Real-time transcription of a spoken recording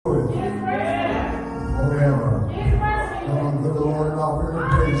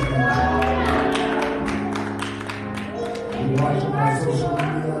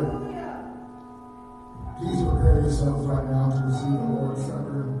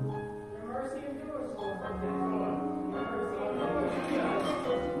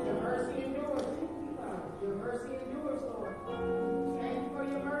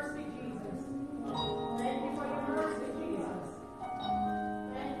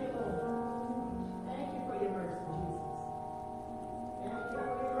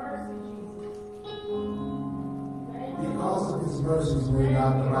mercies we're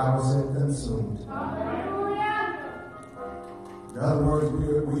not, the Bible said, consumed. In other words,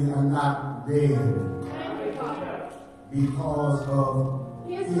 we are not dead because of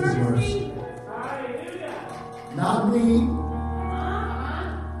His mercy. Not me,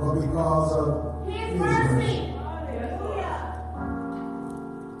 but because of His mercy.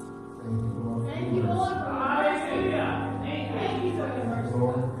 Thank you, Lord. Thank you, Lord, for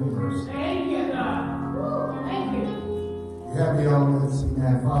your mercy. Thank you, God. Thank you. You have the elements,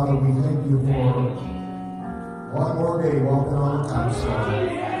 amen. Father, we thank you for one more day walking on the top side.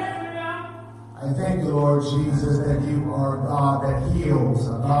 I thank you, Lord Jesus, that you are a God that heals, a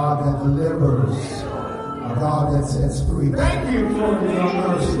God that delivers, a God that sets free. Thank you for your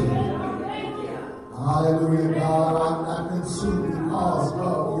mercy. Hallelujah, God. I'm not consumed because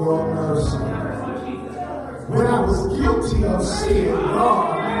of your mercy. When I was guilty of sin,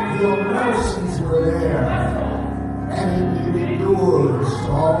 God, your mercies were there. And it endures to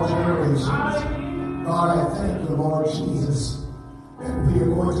all generations. God, I thank you, Lord Jesus, that we are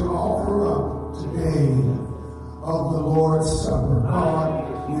going to offer up today of the Lord's Supper.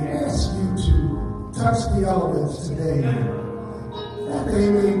 God, we ask you to touch the elements today, that they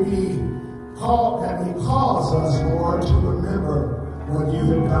may be called, that may cause us, Lord, to remember what you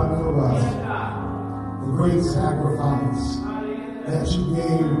have done for us. The great sacrifice that you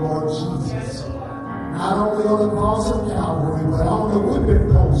gave, Lord Jesus. Not only on the cross of Calvary, but on the whipping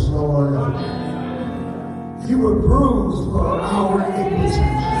post, Lord. You were bruised for our iniquities,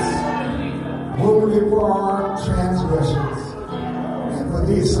 wounded for our transgressions. And for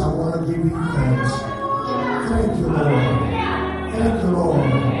this, I want to give you thanks. Thank you, Lord. Thank you, Lord.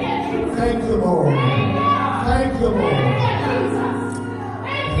 Thank you, Lord. Thank you, Lord.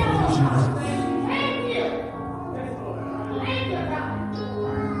 Thank you, Jesus.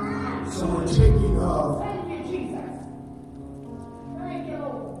 So we're taking of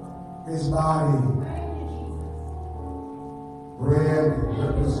his body. Bread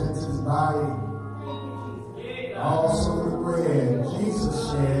represents his body. Also the bread. Jesus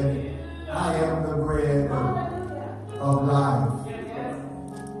said, I am the bread of life.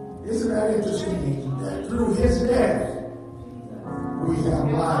 Isn't that interesting? That through his death, we have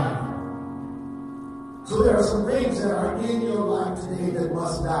life. So there are some things that are in your life today that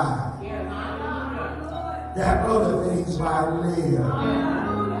must die, that other things might live.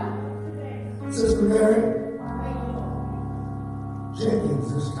 Sister Mary Jenkins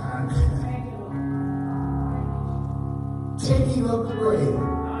this time. Taking of the bread,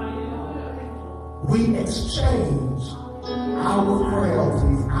 we exchange our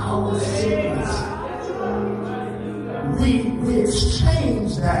frailties, our sickness. We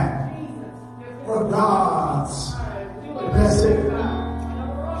exchange that for God's blessed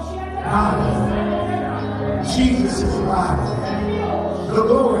body, Jesus' body, the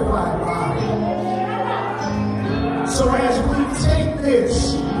glorified body. So as we take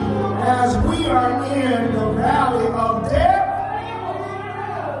this, as we are in the valley of death,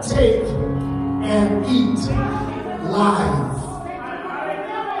 take and eat life.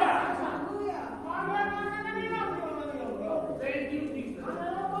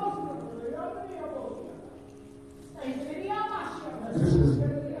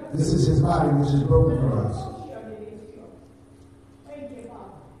 This is his body which is broken for us.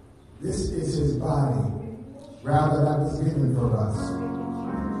 This is his body, rather that was given for us.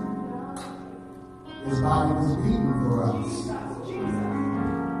 His body was beaten for us.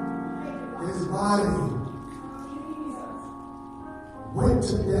 His body went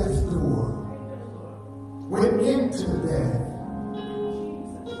to death's door, went into death,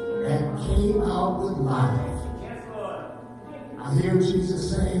 and came out with life. I hear Jesus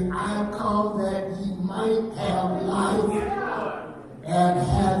saying, I have come that ye might have life and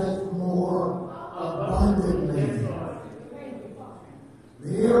have it more abundantly.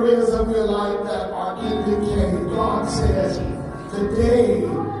 The areas of your life that are in decay, God says, today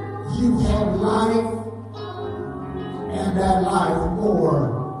you have life and that life more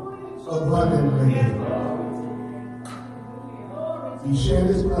abundantly. He shed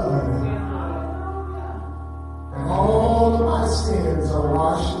his blood, and all of my sins are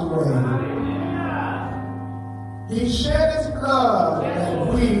washed away. He shed his blood that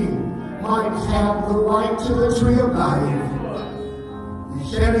we might have the right to the tree of life. He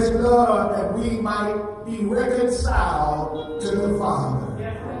shed his blood that we might be reconciled to the Father.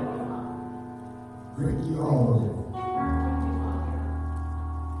 Drink ye all.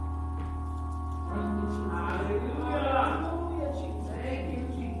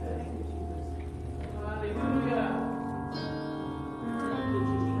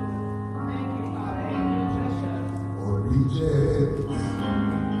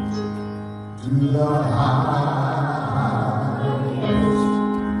 the highest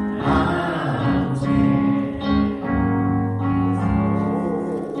mountain.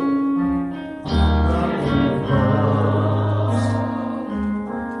 Nothing goes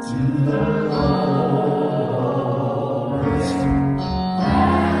to the lowest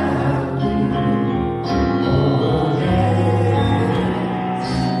valley. Oh yes,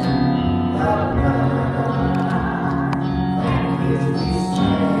 the blood is the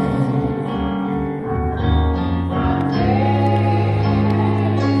same.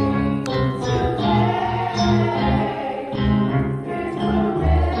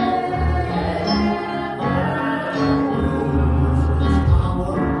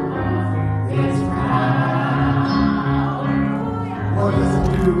 What does it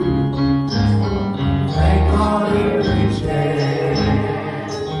do? Thank God it reaches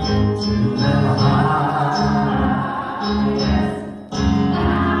to the highest.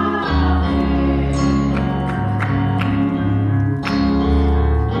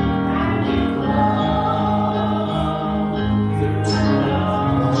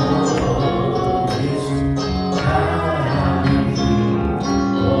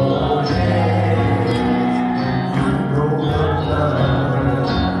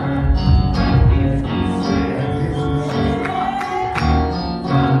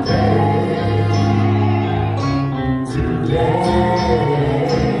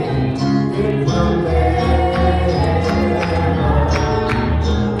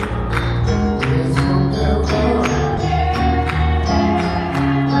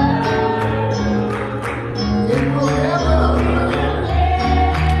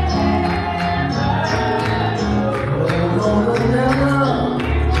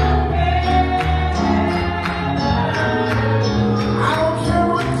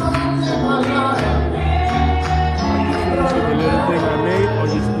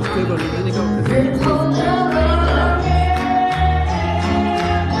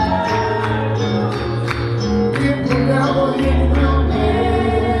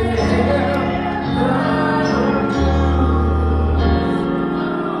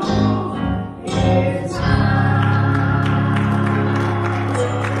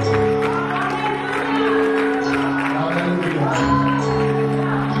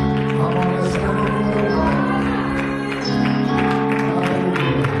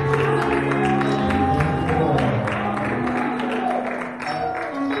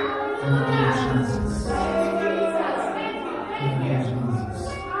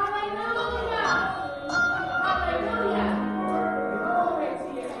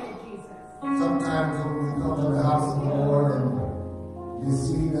 Sometimes when we come to the house of the Lord and you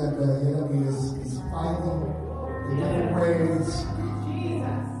see that the enemy is fighting in different ways,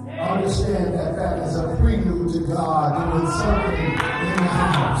 understand that that is a prelude to God doing something in the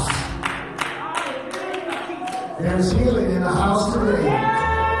house. There's healing in the house today.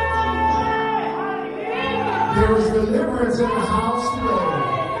 There is deliverance in the house today.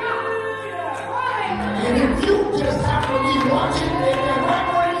 And if you just happen to be watching it and right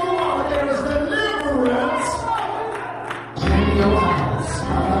where you are, there is deliverance in your house.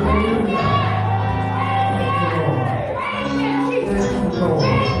 Hallelujah. Thank you, Lord.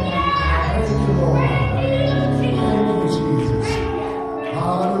 Thank you, Lord. Thank you, Jesus.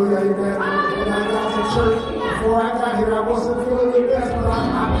 Hallelujah. Amen. When I got to church, before I got here, I wasn't feeling the best, but I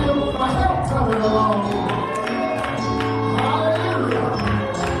feel my help coming along. Hallelujah.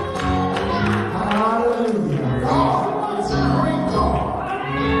 Hallelujah. God is a great God.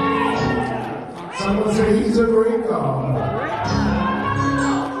 Someone say he's a great God.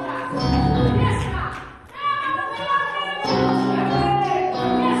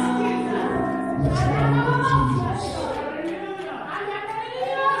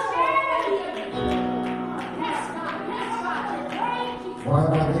 Why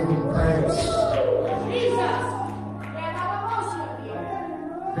am I giving thanks?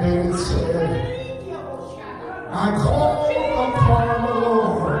 David said, I call upon the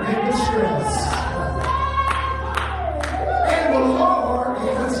Lord in distress, and the Lord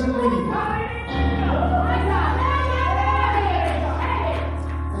answered me.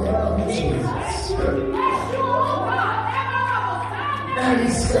 Thank you, Jesus. And he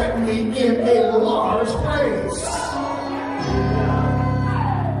set me in a large place.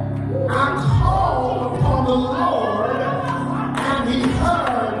 I called upon the Lord, and he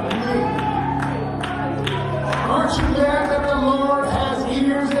heard me. Aren't you glad that the Lord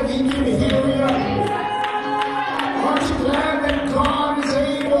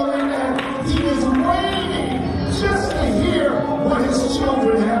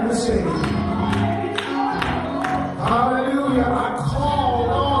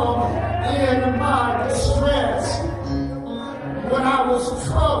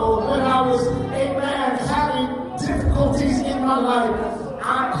struggled, when I was, amen, having difficulties in my life,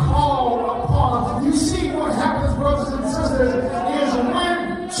 I called upon. You see what happens, brothers and sisters, is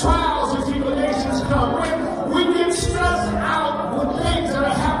when trials and tribulations come, when we get stressed out with things that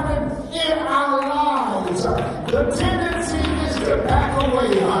are happening in our lives, the tendency is to back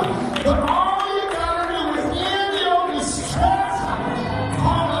away. But all you gotta do is in your distress,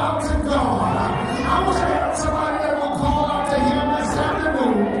 call out to God. I wish I had somebody that will call out to Him this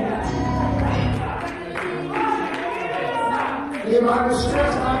afternoon. In my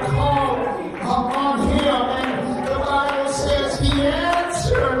distress, I called upon Him, and the Bible says He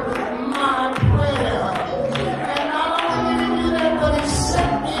answered my prayer. And not only did He do that, but He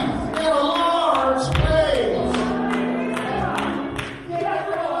set me in a large place.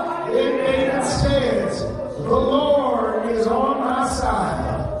 And David says, the Lord is on my side.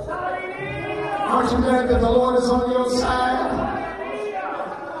 Aren't you glad that the Lord is on your side?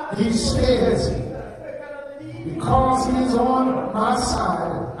 He says, because He is on my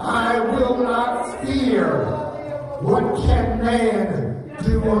side, I will not fear. What can man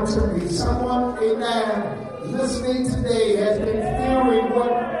do unto me? Someone, amen, listening today has been fearing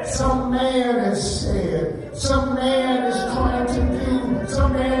what some man has said. Some man is trying to do.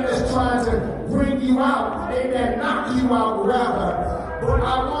 Some man is trying to bring you out. Amen, knock you out rather. But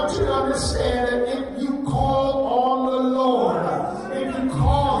I want you to understand that if you call on the Lord, if you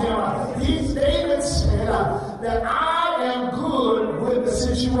call Him, David said that I am good with the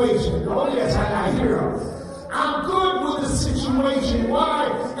situation. Oh yes, I hear him. I'm good with the situation. Why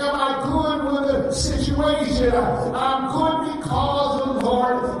am I good with the situation? I'm good because the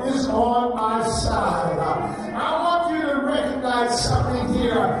Lord is on my side. I want you to recognize something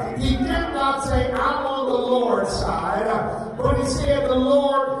here. He did not say, I'm on the Lord's side, but He said, the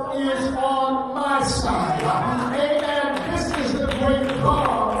Lord is on my side. Amen. This is the great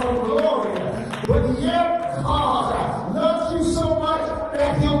God of glory. But yet, God loves you so much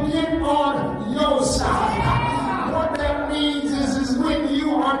that He'll get on your side. What that means is when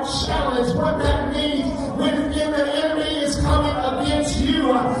you are challenged, what that means when the enemy is coming against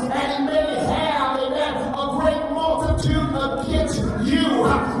you, and he may have a great multitude against you,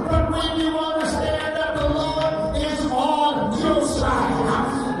 but when you understand that the Lord is on your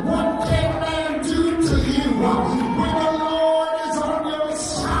side, what can man do to you? When the Lord is on your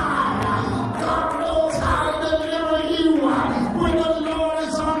side, God knows how to deliver you. When the Lord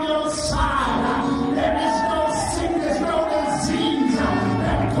is on your side, there is no sickness, no disease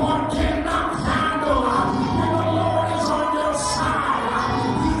that God cannot handle. When the Lord is on your side,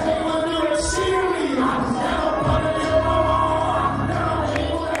 He's able to do exceedingly and abundantly above all that I'm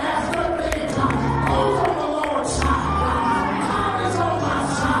able to ask or think. Who's on the Lord's side? God is on my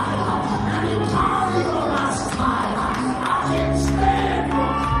side, and because He's on my side, I can stand. I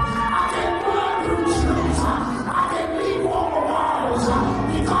can run through troops. I can leap over walls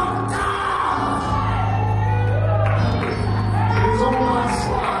because God is on my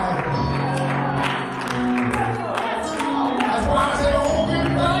side. That's why I say, oh, give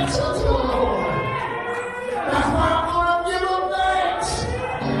thanks unto the Lord. That's why I'm going to give Him thanks,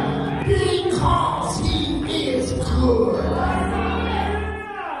 because He is good.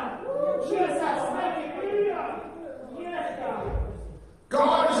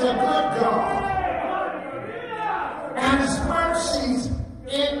 God is a good God, and His mercies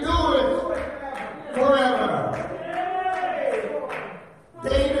endure forever.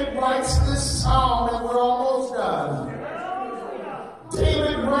 David writes this psalm, and we're almost done.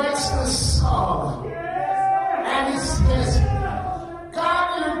 David writes this psalm, and he says, God,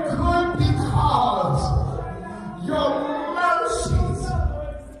 you're good because your mercies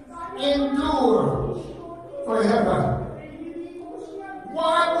endure forever.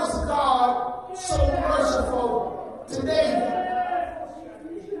 Why was God so merciful to David?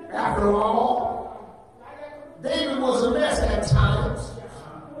 After all, David was a mess at times.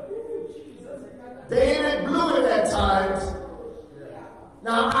 David blew it at times.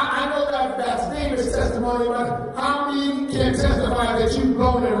 Now, I know that's David's testimony, but how many can testify that you've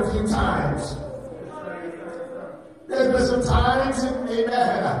blown it a few times? There's been some times,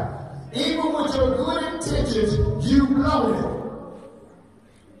 amen, even with your good intentions, you've blown it.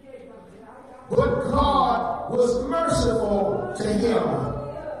 But God was merciful to him.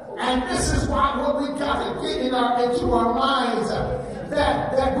 And this is why what we got to get into our minds,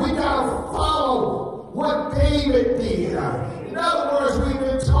 that we got to follow what David did. In other words, we've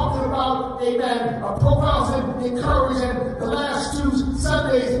been talking about, amen, profiles and encouraging. The last 2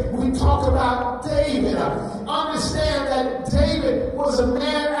 Sundays, we talked about David. Understand that David was a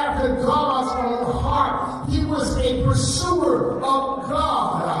man after God's own heart. He was a pursuer of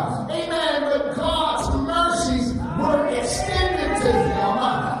God. Amen. But God's mercies were extended to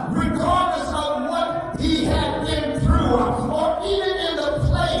him, regardless of what he had been through, or even in the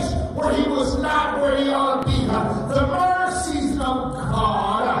place where he was not where he ought to be. The mercies of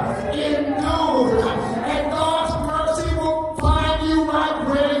God endure, and God's mercy will find you right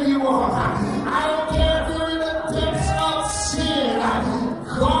where you are. I don't care if you're in the depths of sin.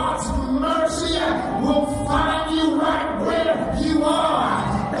 God's mercy will find you right where you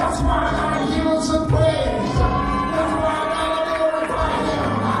are. That's why I gotta give him some praise. That's why I gotta glorify him.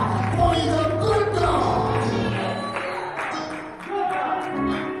 For he's a good God.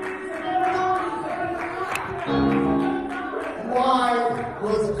 Why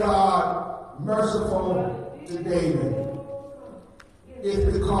was God merciful to David? It's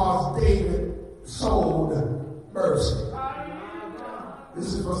because David sold mercy.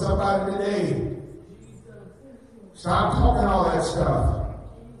 This is for somebody today. Stop talking all that stuff.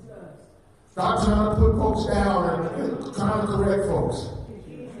 Stop trying to put folks down and trying to correct folks.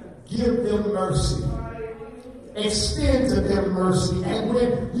 Give them mercy. Extend to them mercy. And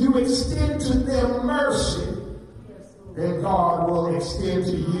when you extend to them mercy, then God will extend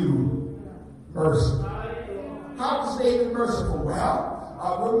to you mercy. How was David merciful?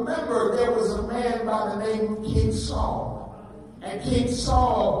 Well, remember there was a man by the name of King Saul. And King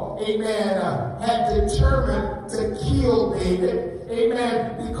Saul, amen, had determined to kill David,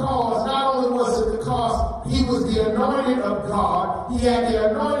 amen, because not only was it because he was the anointed of God, he had the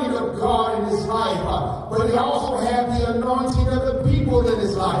anointing of God in his life, but he also had the anointing of the people in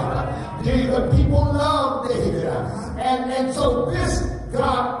his life. The people loved David. And so this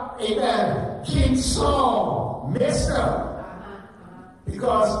got, amen, King Saul messed up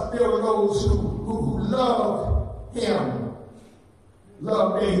because there were those who loved him.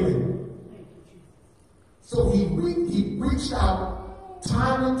 Love David. So he reached out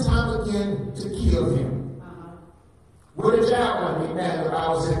time and time again to kill him. With a javelin, amen. The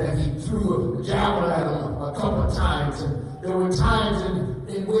Bible said that he threw a javelin at him a couple of times. And there were times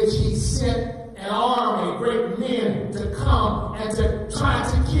in which he sent an army, great men, to come and to try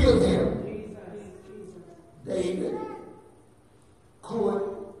to kill him. David could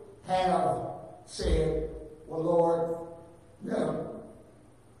have said, well, Lord, no.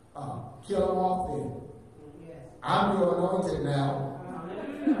 Kill them off then. I'm your anointed now.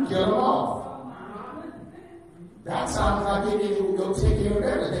 Kill them off. That sounds like it will go take care of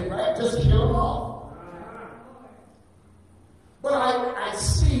everything, right? Just kill them off. But I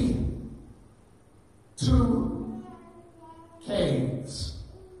see two caves.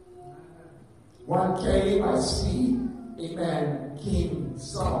 One cave I see, amen, King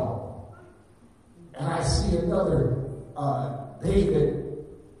Saul. And I see another David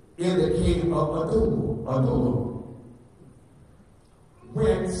in the cave of Adullam.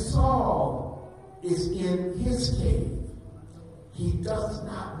 When Saul is in his cave, he does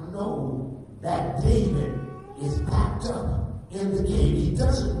not know that David is packed up in the cave. He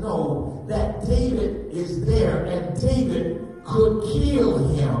doesn't know that David is there and David could kill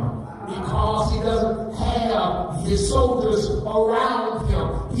him because he doesn't have his soldiers around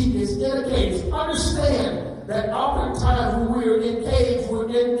him. He is in a cave. Understand that oftentimes when we're in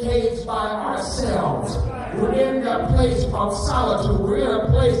caves by ourselves. We're in a place of solitude. We're in a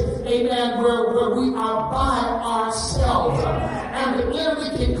place, amen, where we are by ourselves. And the enemy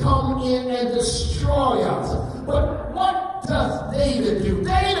can come in and destroy us. But what does David do?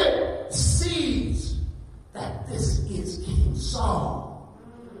 David sees that this is King Saul,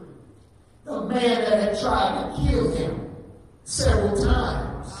 the man that had tried to kill him several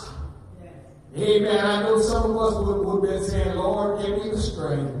times. Amen. I know some of us would have been saying, Lord, give me the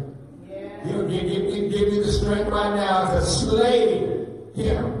strength. Give me the strength right now to slay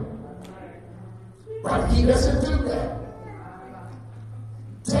him. But he doesn't do that.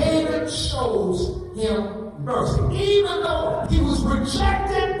 David shows him mercy. Even though he was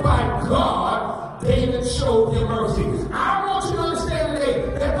rejected by God, David showed him mercy. I want you to understand today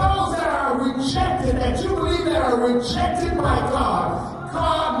that those that are rejected, that you believe that are rejected by God,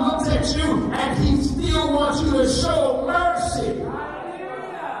 God looks at you and he still wants you to show mercy.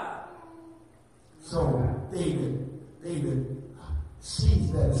 So David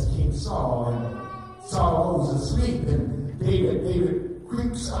sees that it's King Saul, and Saul goes to sleep, and David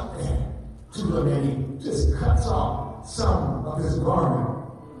creeps up there to him and he just cuts off some of his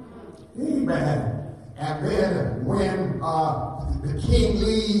garment. Amen. And then when the king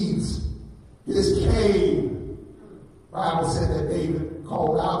leaves his cave, the Bible said that David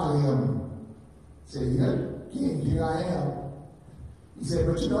called out to him, said, "Yeah, king, here I am." He said,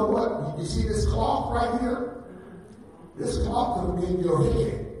 "But you know what? You see this cloth right here? This cloth could have been your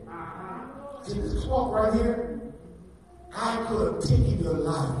head. See this cloth right here? I could have taken your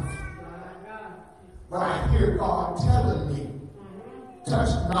life. But I hear God telling me, touch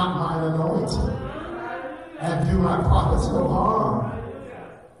not mine anointing and do my prophets no harm.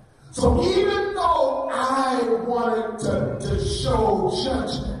 So even though I wanted to show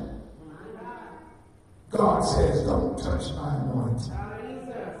judgment, God says, don't touch my anointing.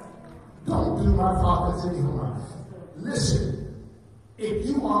 Don't do my prophets any harm. Listen, if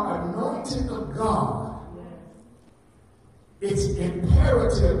you are anointed of God, it's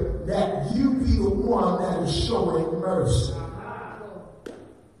imperative that you be the one that is showing mercy.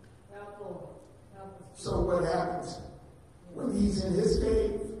 So what happens? When he's in his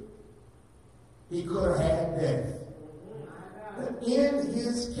cave, he could have had death. But in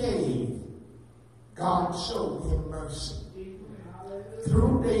his cave, God showed him mercy.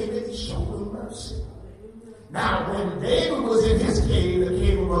 Through David, he showed him mercy. Now, when David was in his cave, the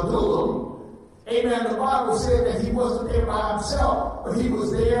cave of Adullam, amen, the Bible said that he wasn't there by himself, but he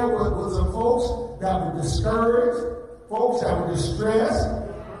was there with some folks that were discouraged, folks that were distressed,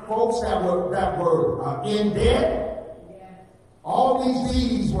 folks that were in debt. All these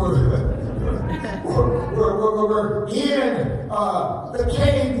deeds were in the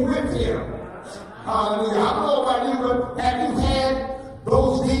cave with him. Hallelujah. I don't know about you, but have you had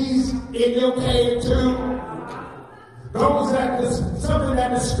those deeds in your cave too? Those something that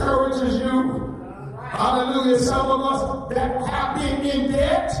discourages you. Hallelujah. Some of us that have been in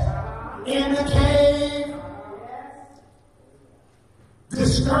debt, in the cave,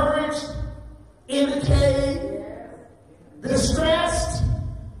 discouraged, in the cave, distressed,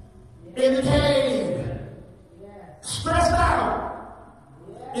 in the cave, stressed out,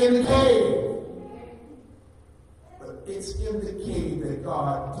 in the cave. But it's in the cave that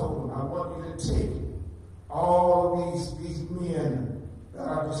God told him, I want you to take all of these men that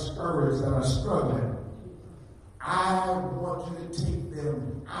are discouraged, that are struggling. I want you to take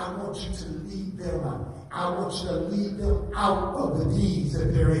them. I want you to lead them out. I want you to lead them out of the deeds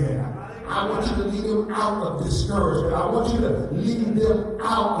that they're in. I want you to lead them out of discouragement. I want you to lead them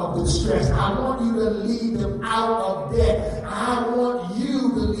out of distress. I want you to lead them out of debt. I want you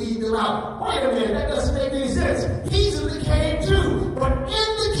to lead them out. Wait a minute, that doesn't make any sense. He's in the cave too. But in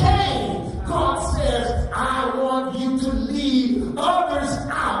the cave, God says, I want you to lead others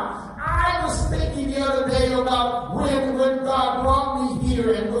out. I was thinking the other day about when God brought me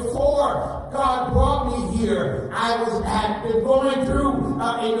here, and before God brought me here, I had been going through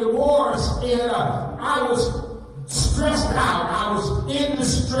a divorce, and I was stressed out. I was in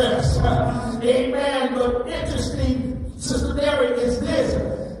distress. Amen. But interesting, Sister Mary, is this,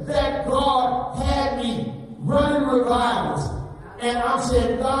 that God had me running revivals. And I'm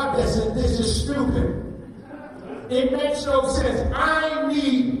saying, God, this is stupid. It makes no sense. I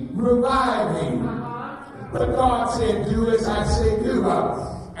need reviving. But God said, do as I say do.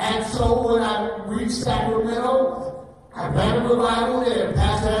 And so when I reached Sacramento, I ran a revival there.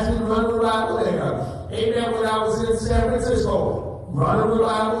 Pastor asked me to run a revival there. Amen. When I was in San Francisco, run a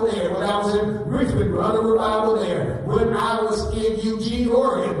revival there. When I was in Richmond, run a revival there. When I was in Eugene,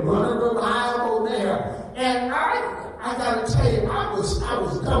 Oregon, run a revival there. And I got to tell you, I was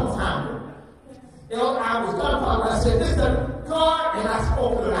dumbfounded. You know, I was dumbfounded. I said, this doesn't, God, and I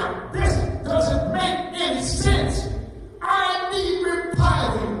spoke it out. This doesn't make any sense. I need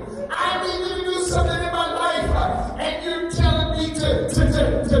reviving. I need you to do something in my life. And you're telling me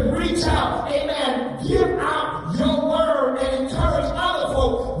to reach out, amen, give out your word and encourage other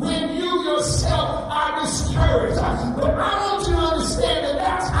folk when you yourself are discouraged. But I want you to understand that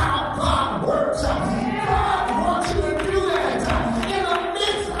that's how God works. God wants you to do that in the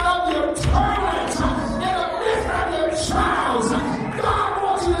midst of your torment, in the midst of your trials. God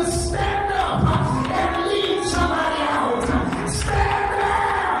wants you to stand up and lead somebody out. Stand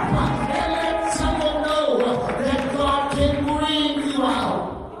up and let someone know that God can bring you out.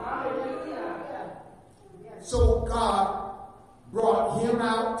 So God brought him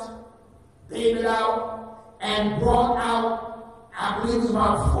out, David out, and brought out, I believe it was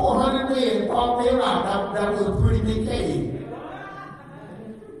about 400 men, brought them out. That was a pretty big cave.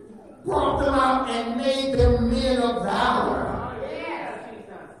 Brought them out and made them men of valor.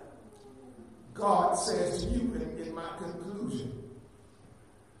 God says to you in my conclusion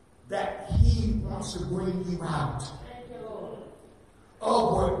that he wants to bring you out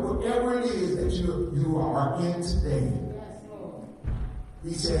of whatever it is that you are in today.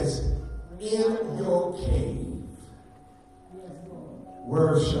 He says, in your cave,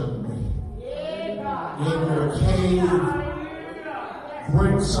 worship me. In your cave,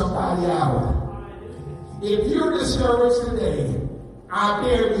 bring somebody out. If you're discouraged today, I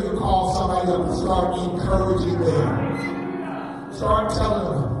dare you to call somebody up and start encouraging them. Start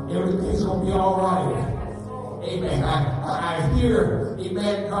telling them everything's going to be all right. Amen. I hear,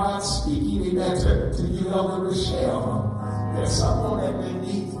 amen, God speaking, amen, to you, Elder Rochelle. There's someone that they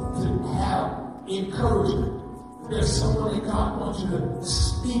need to have encouragement. There's someone that God wants you to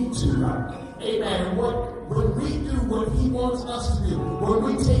speak to. Amen. When we do what He wants us to do, when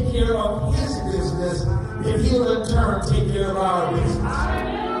we take care of His business, then He'll in turn take care of our business.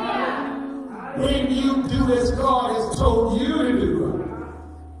 When you do as God has told you to do,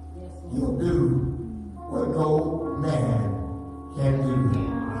 you'll do what no man can do.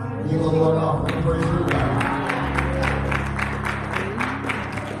 Give the Lord an offering, praise the Lord.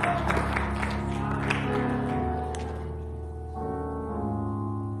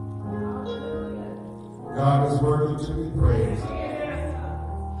 God is worthy to be praised.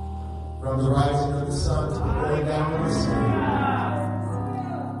 From the rising of the sun to the going down of the same.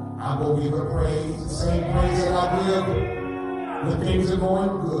 I will give a praise, the same praise that I give when things are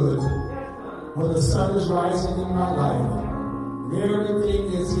going good. When the sun is rising in my life,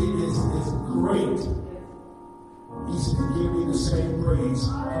 everything is great. He should give me the same praise.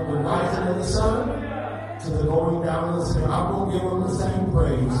 From the rising of the sun to the going down of the same. I will give him the same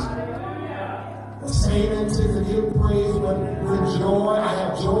praise. The same intensity of praise when joy, I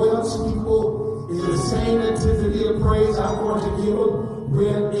have joy unspeakable, is the same intensity of praise I'm going to give him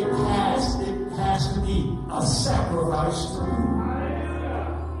when it has to be a sacrifice to you.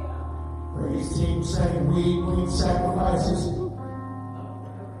 Praise team saying we bring sacrifices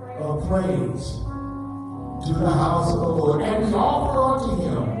of praise to the house of the Lord, and we offer unto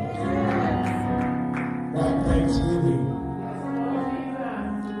him that thanksgiving.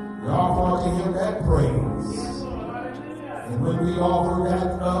 We offer unto him that praise. And when we offer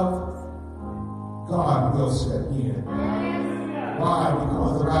that up, God will step in. Why?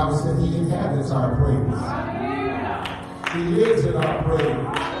 Because the Bible said he inhabits our praise. He lives in our praise.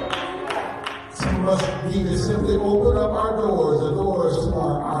 Some of us need to simply open up our doors, the doors to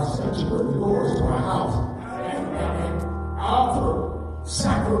our sanctuary, the doors to our house, and offer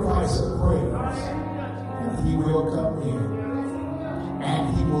sacrifice of praise. And he will come in.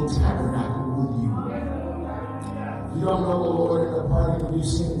 And he will tabernacle with you. If you don't know the Lord and the pardon of your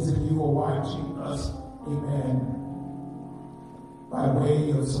sins, and you are watching us, amen, by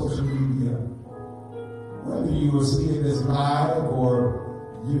way of social media, whether you are seeing this live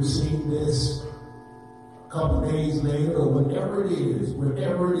or you've seen this a couple days later, or whatever it is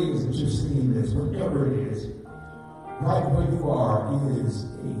that you're seeing this, whatever it is, right where you are is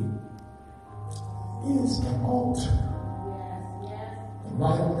an altar.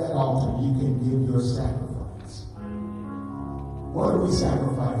 Right on that altar, you can give your sacrifice. What are we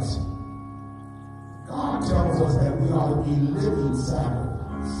sacrificing? God tells us that we ought to be living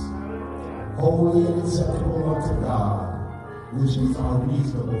sacrifice, holy and acceptable unto God, which is our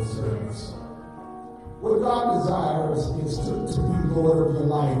reasonable service. What God desires is to be Lord of your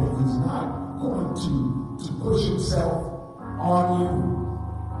life, and he's not going to push himself on you,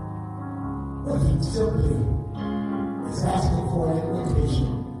 but he simply is asking for an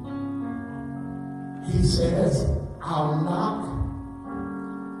invitation. He says, I'll knock,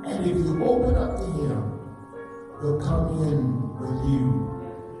 and if you open up to him, he'll come in with you,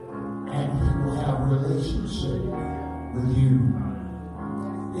 and he will have a relationship with you.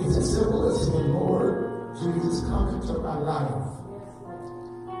 It's as simple as saying, Lord Jesus, come into my life.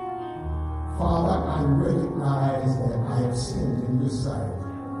 Father, I recognize that I have sinned in your sight.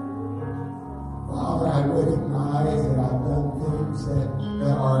 Father, I recognize that I've done things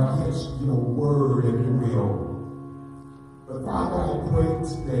that are against your word and your will. But Father, I pray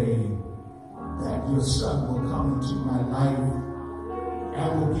today that your Son will come into my life and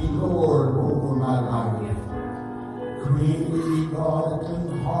will be Lord over my life. Create in me, God, a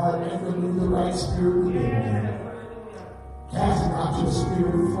clean heart and renew the right spirit within me. Cast not your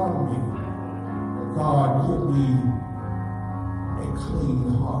spirit from me, but God, give me a clean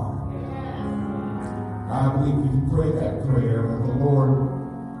heart. I believe if you pray that prayer, that the Lord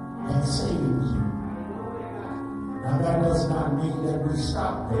has saved you. Now that does not mean that we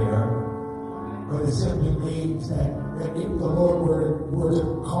stop there, but it simply means that if the Lord were to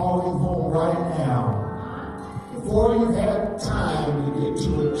call you home right now, before you had time to get to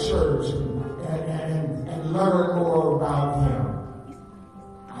a church and learn more about him,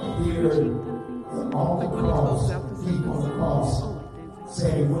 I hear him on the cross, deep on the cross,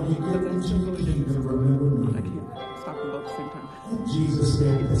 say, when you get into the kingdom, remember me. And Jesus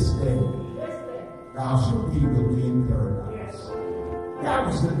said, this day, thou shalt be with me in paradise. That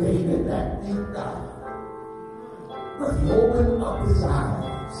was the day that thief died. but he opened up his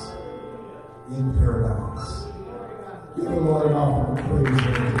eyes in paradise. Give the Lord an offering of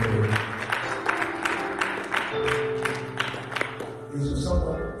praise and glory. Is there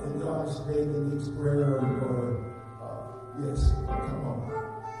someone in the audience today that needs prayer or yes, come on.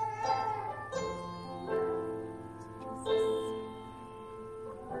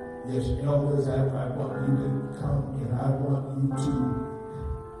 Yes, elders, I want you to come and I want you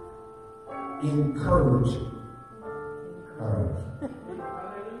to encourage her.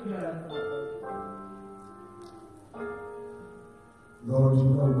 Lord, you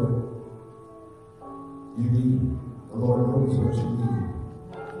know what you need. The Lord knows what you need.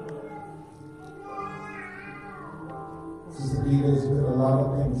 Sister B, there's been a lot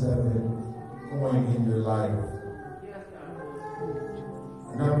of things that have been going in your life.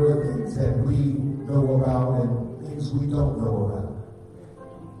 A number of things that we know about and things we don't know about.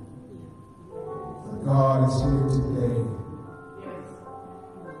 But God is here today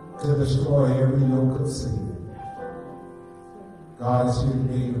to destroy every yoke of sin. God is here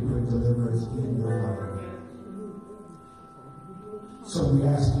today to bring deliverance in your life. So we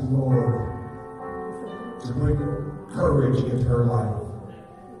ask you, Lord, to bring courage in her life.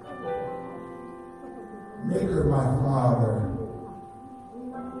 Make her, my Father,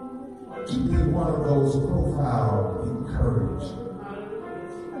 to be one of those profiled in courage.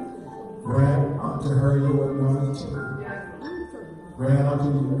 Grant unto her your anointing. Grant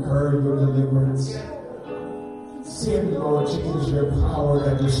unto her your deliverance. Send, Lord Jesus, your power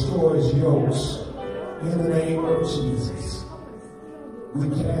that destroys yokes in the name of Jesus. We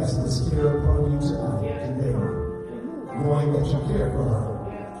cast the scare upon you tonight, today, knowing that you care for her.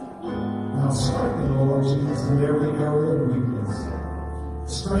 Now strengthen, Lord Jesus, in every area of weakness.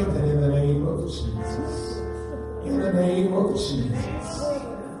 Strengthen in the name of Jesus. In the name of Jesus.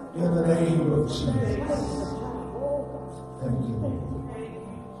 In the name of Jesus. Thank you, Lord.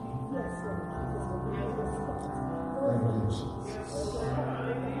 Thank you, Jesus.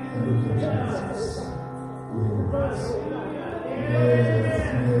 Thank you, Jesus. Yes.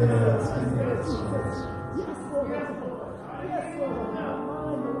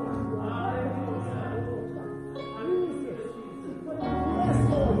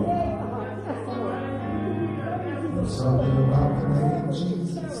 There's something about the name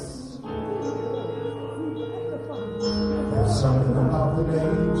Jesus. There's something about the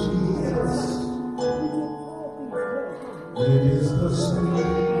name Jesus. It is the sweetest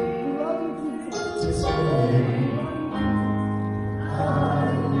name. I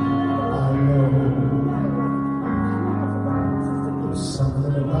know. There's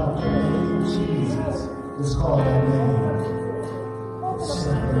something about the name Jesus. Just call that name. There's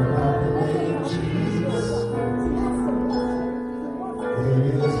something about the name Jesus. It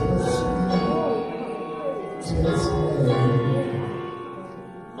is the sweetest name.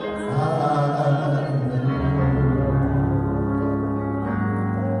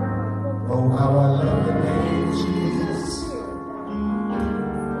 Oh, how I love the name Jesus.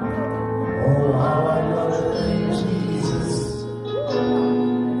 Oh, how I love the name Jesus.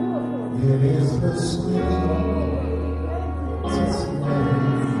 It is the sweetest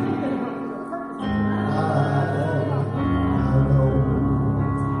name. I know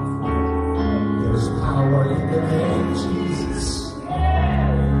there's power in the name Jesus.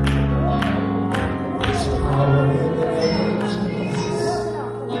 There's power in the name Jesus.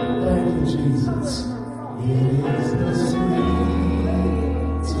 Thank you, Jesus. It is the sweetest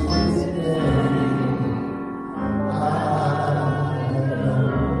name. I know.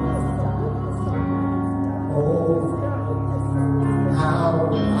 Oh,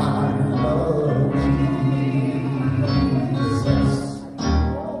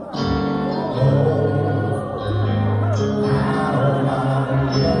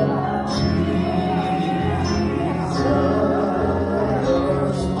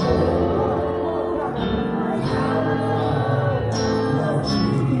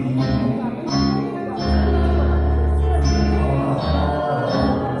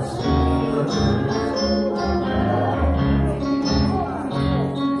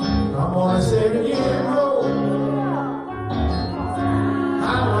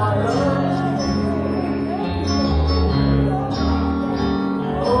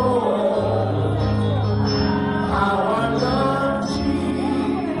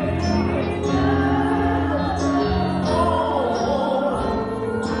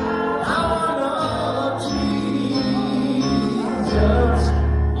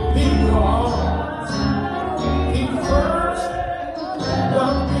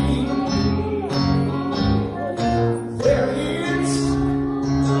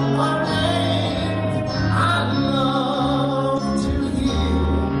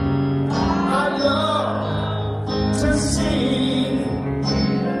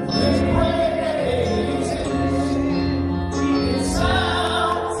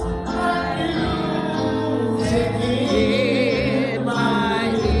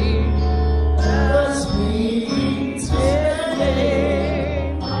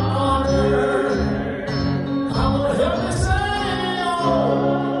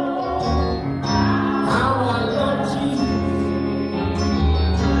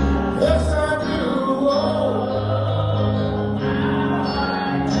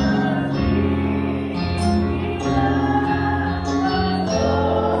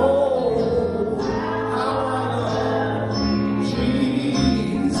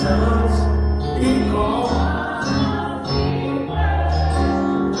 Jesus, because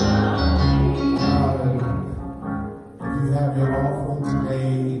if you have your offering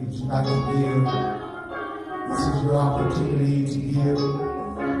today that you'd like to give, this is your opportunity to give,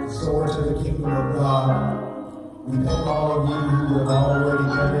 sow into the kingdom of God. We thank all of you who have already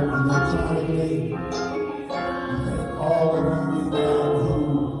done it electronically. We thank all of you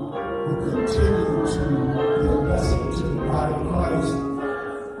who continue to be a blessing to the body of Christ.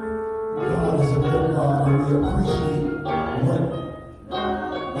 God is a good God, and we appreciate what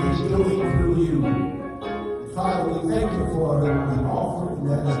He's doing through you. Father, we thank you for the offering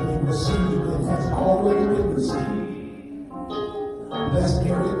that has been received and has already been received. Bless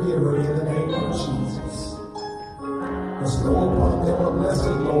every giver in the name of Jesus. Bestow upon them a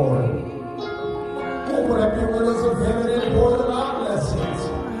blessing, Lord. Open up your windows of heaven and pour them out blessings.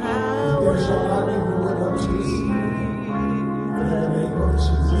 There shall not be ruin unto the sea. In the name of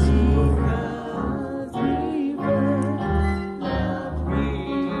Jesus, we pray.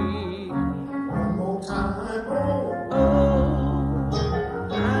 One more time, oh.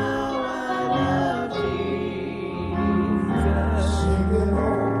 Singing, oh.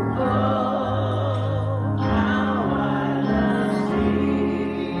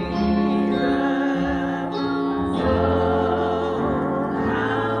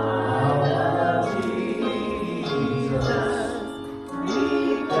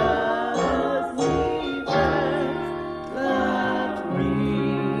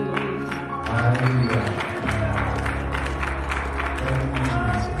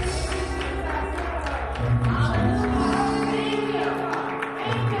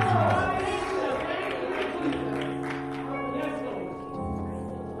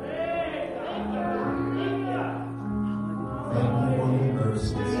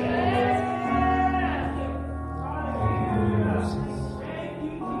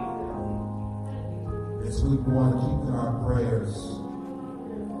 We want to keep in our prayers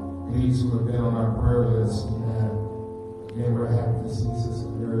these who have been on our prayer list. Amen. Again, we're happy to see Sister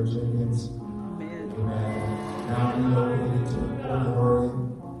Mary Jenkins. Amen. Now we located to Illinois.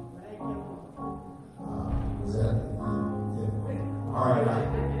 Was that? Yeah. All right. I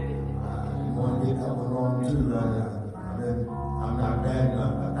want to get that one wrong too. I'm not batting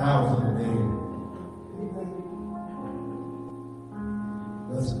 1,000 a day.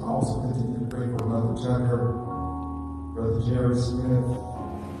 Let's also continue to pray for Mother Tucker, Brother Jerry Smith,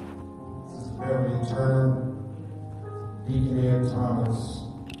 Sister Beverly Turner, Deacon Ed Thomas,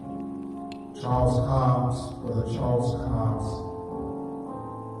 Charles Cobbs, Brother Charles Cobbs.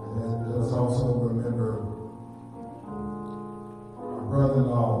 And then let's also remember our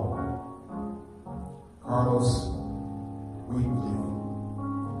brother-in-law, Carlos Wheatley,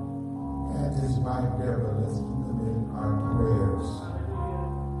 and his wife Deborah. Let's keep them in our prayers.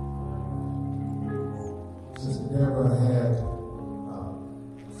 Sister Deborah had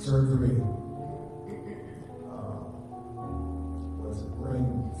surgery,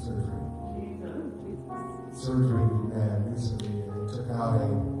 brain surgery. Surgery recently, and they took out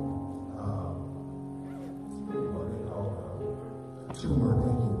what they call a tumor,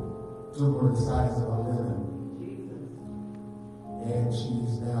 tumor the size of a lemon. And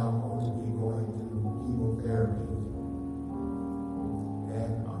she's now going to be going through chemotherapy.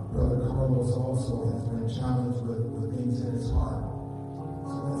 And Brother Carlos also has been challenged with things in his heart.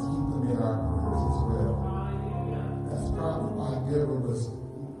 So let's keep him in our prayers as well. That's probably why Deborah was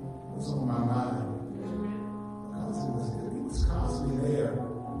on my mind. Because it was constantly there.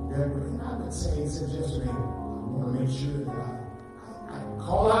 Deborah, and I've been saying since yesterday, I want to make sure that I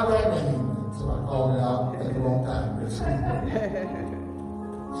call out that name. So I called it out at the wrong time.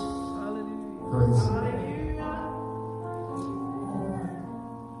 Praise God.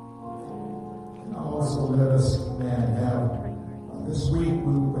 Also, let us, have this week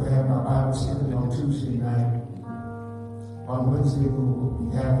we will have our Bible study on Tuesday night. On Wednesday, we will be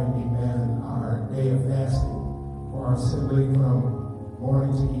having, our day of fasting for our assembly from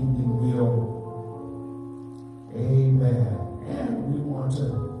morning to evening meal. Amen. And we want to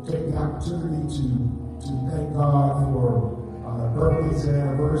take the opportunity to thank God for birthdays and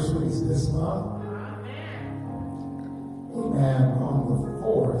anniversaries this month. Amen. On the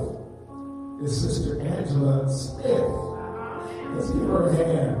 4th. Is Sister Angela Smith. Let's give her a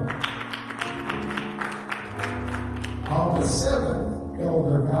hand. On the 7th,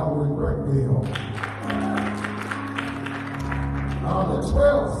 Elder Valerie Breckville. On the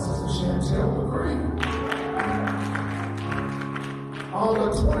 12th, Sister Chantel McCree. On the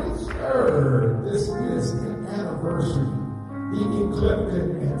 23rd, this is an anniversary. Deacon Clifton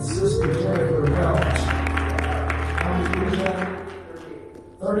and Sister Jennifer Welch. How many years old?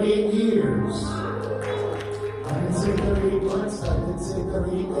 38 years. I didn't say 38 months. I didn't say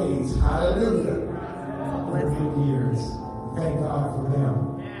 38 days. Hallelujah. 38 years. Thank God for them.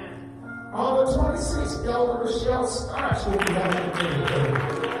 On the 26th, Elder Michelle Starks will be having a birthday.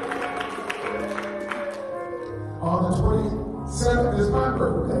 On the 27th is my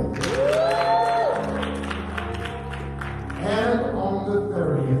birthday. And on the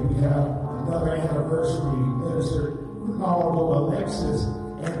 30th, we have another anniversary. Minister Ronaldo Alexis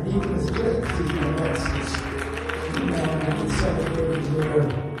and Deaconess Betsy Alexis. And we celebrating their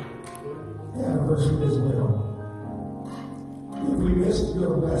anniversary as well. If we missed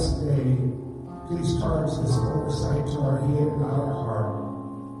your blessed day, please charge this oversight to our head and our heart.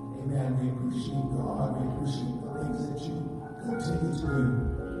 Amen. We appreciate God. We appreciate the things that you continue to do.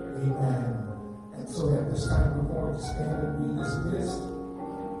 Amen. And so at this time, we're going to stand and be dismissed.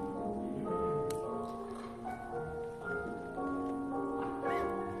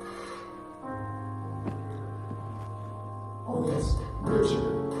 Oh, yes.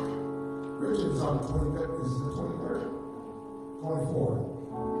 Richard is on the 23rd. This is the 23rd. 24th.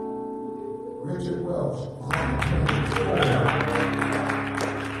 Richard Welsh is on the 24th.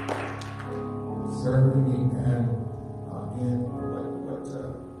 Serving and again,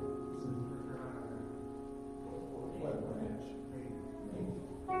 what branch?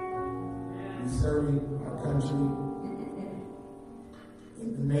 He's serving our country in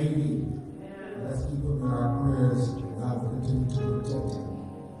the Navy. Let's keep him in our prayers. God will continue to protect him.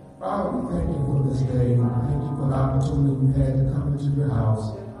 Father, we thank you for this day. Thank you for the opportunity we've had to come into your house.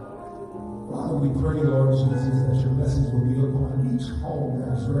 Father, we pray, Lord Jesus, that your blessings will be upon each home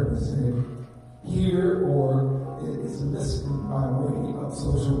that is represented here or is listening by way of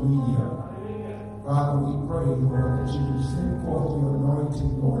social media. Father, we pray, Lord, that you send forth your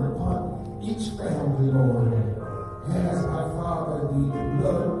anointing, Lord, upon each family, Lord. As my Father, the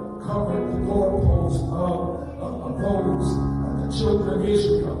blood covered the doorposts of those, the children of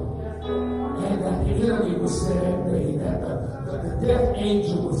Israel. And that the enemy was set at bay, that the death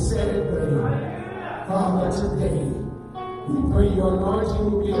angel was set at bay. Father, today, we pray your anointing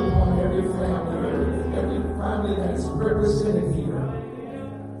will be upon every family that is represented here.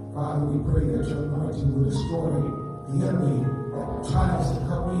 Father, we pray that your anointing will destroy the enemy that tries to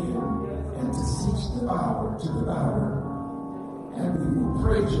come in and to seek to devour. And we will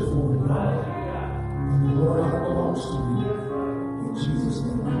praise you for it, Lord. And the Lord, honor belongs to you.